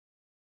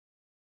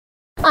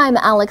I'm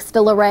Alex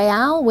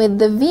Villarreal with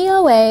the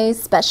VOA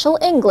Special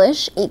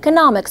English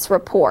Economics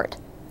Report.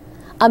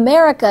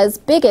 America's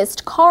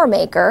biggest car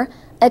maker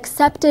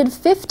accepted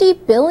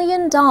 $50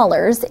 billion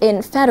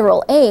in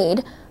federal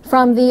aid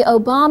from the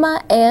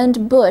Obama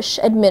and Bush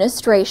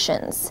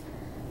administrations.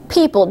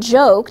 People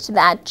joked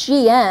that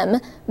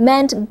GM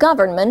meant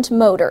government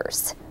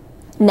motors.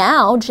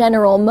 Now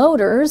General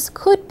Motors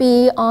could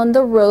be on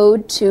the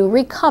road to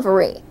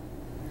recovery.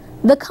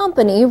 The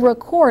company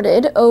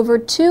recorded over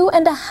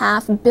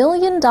 $2.5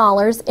 billion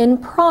in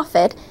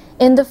profit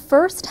in the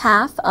first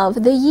half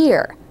of the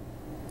year.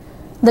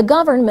 The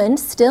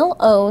government still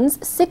owns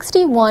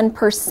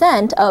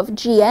 61% of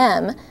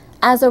GM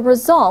as a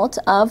result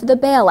of the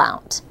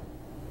bailout.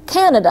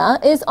 Canada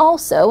is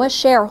also a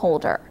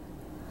shareholder.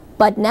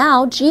 But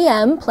now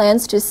GM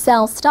plans to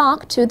sell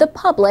stock to the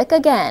public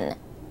again.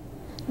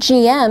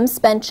 GM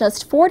spent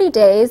just 40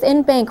 days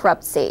in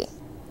bankruptcy.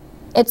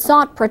 It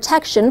sought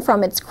protection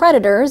from its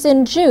creditors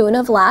in June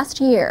of last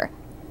year.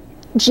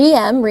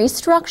 GM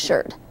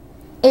restructured.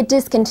 It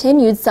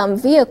discontinued some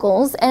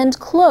vehicles and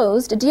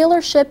closed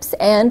dealerships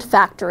and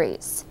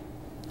factories.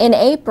 In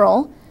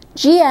April,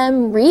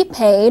 GM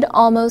repaid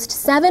almost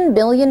 $7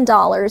 billion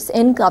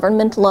in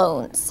government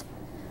loans.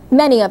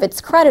 Many of its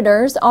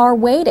creditors are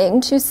waiting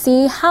to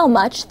see how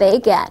much they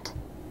get.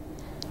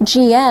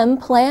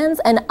 GM plans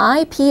an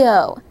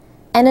IPO,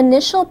 an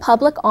initial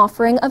public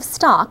offering of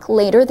stock,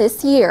 later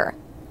this year.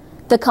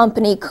 The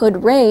company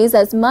could raise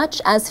as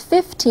much as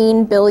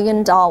 $15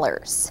 billion.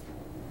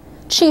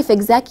 Chief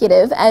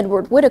Executive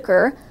Edward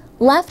Whitaker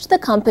left the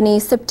company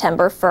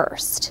September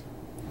 1st.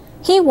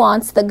 He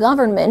wants the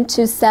government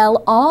to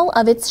sell all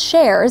of its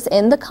shares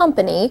in the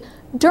company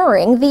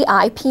during the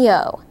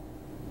IPO.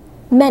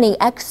 Many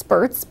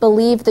experts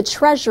believe the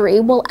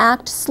Treasury will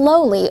act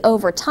slowly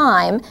over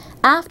time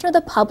after the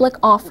public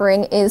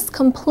offering is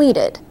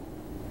completed.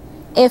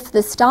 If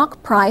the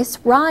stock price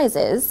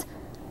rises,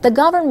 the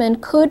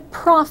government could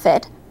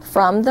profit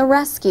from the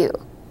rescue.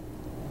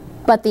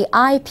 But the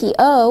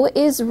IPO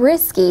is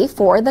risky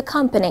for the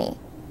company.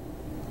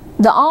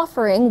 The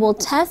offering will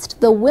test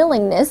the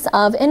willingness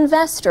of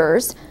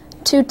investors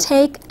to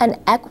take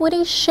an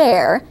equity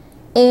share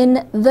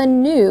in the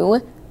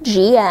new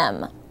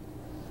GM.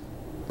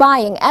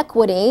 Buying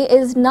equity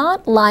is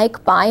not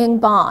like buying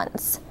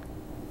bonds.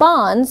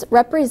 Bonds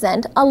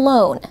represent a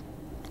loan.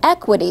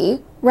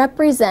 Equity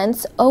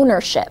represents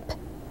ownership.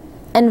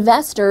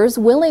 Investors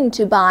willing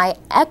to buy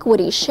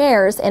equity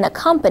shares in a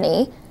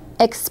company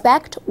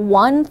expect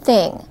one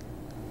thing: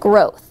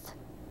 growth.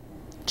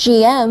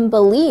 GM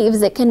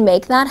believes it can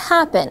make that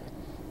happen,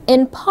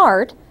 in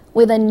part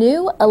with a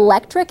new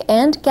electric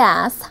and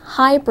gas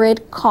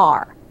hybrid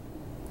car.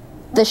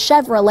 The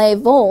Chevrolet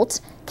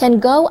Volt can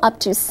go up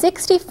to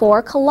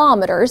 64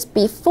 kilometers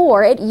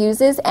before it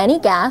uses any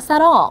gas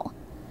at all.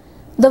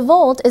 The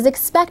Volt is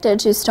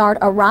expected to start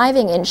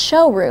arriving in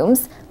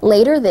showrooms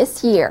later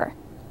this year.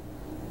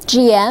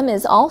 GM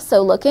is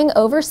also looking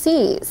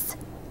overseas.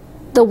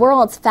 The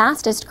world's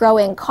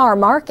fastest-growing car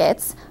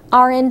markets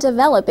are in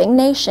developing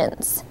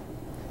nations.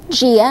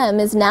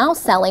 GM is now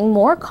selling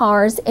more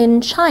cars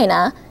in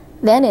China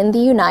than in the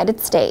United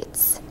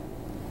States.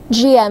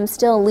 GM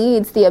still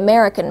leads the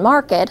American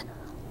market,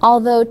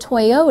 although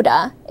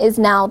Toyota is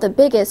now the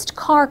biggest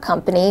car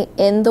company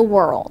in the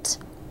world.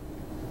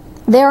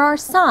 There are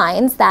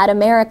signs that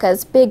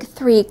America's big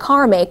three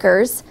car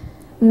makers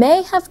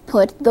may have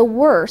put the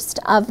worst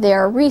of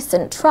their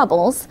recent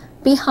troubles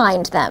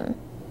behind them.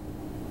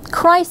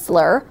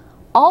 Chrysler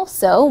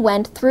also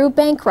went through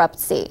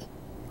bankruptcy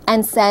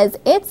and says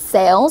its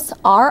sales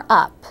are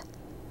up.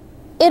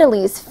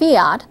 Italy's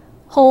Fiat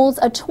holds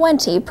a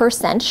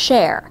 20%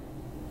 share.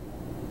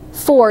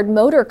 Ford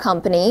Motor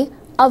Company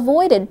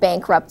avoided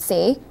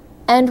bankruptcy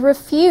and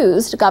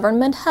refused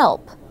government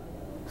help.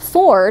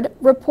 Ford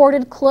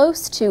reported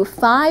close to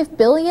 $5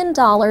 billion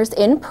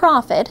in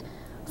profit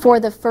for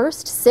the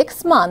first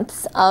 6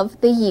 months of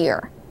the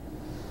year.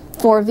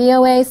 For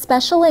VOA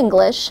Special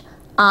English,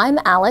 I'm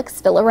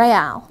Alex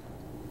Villarreal.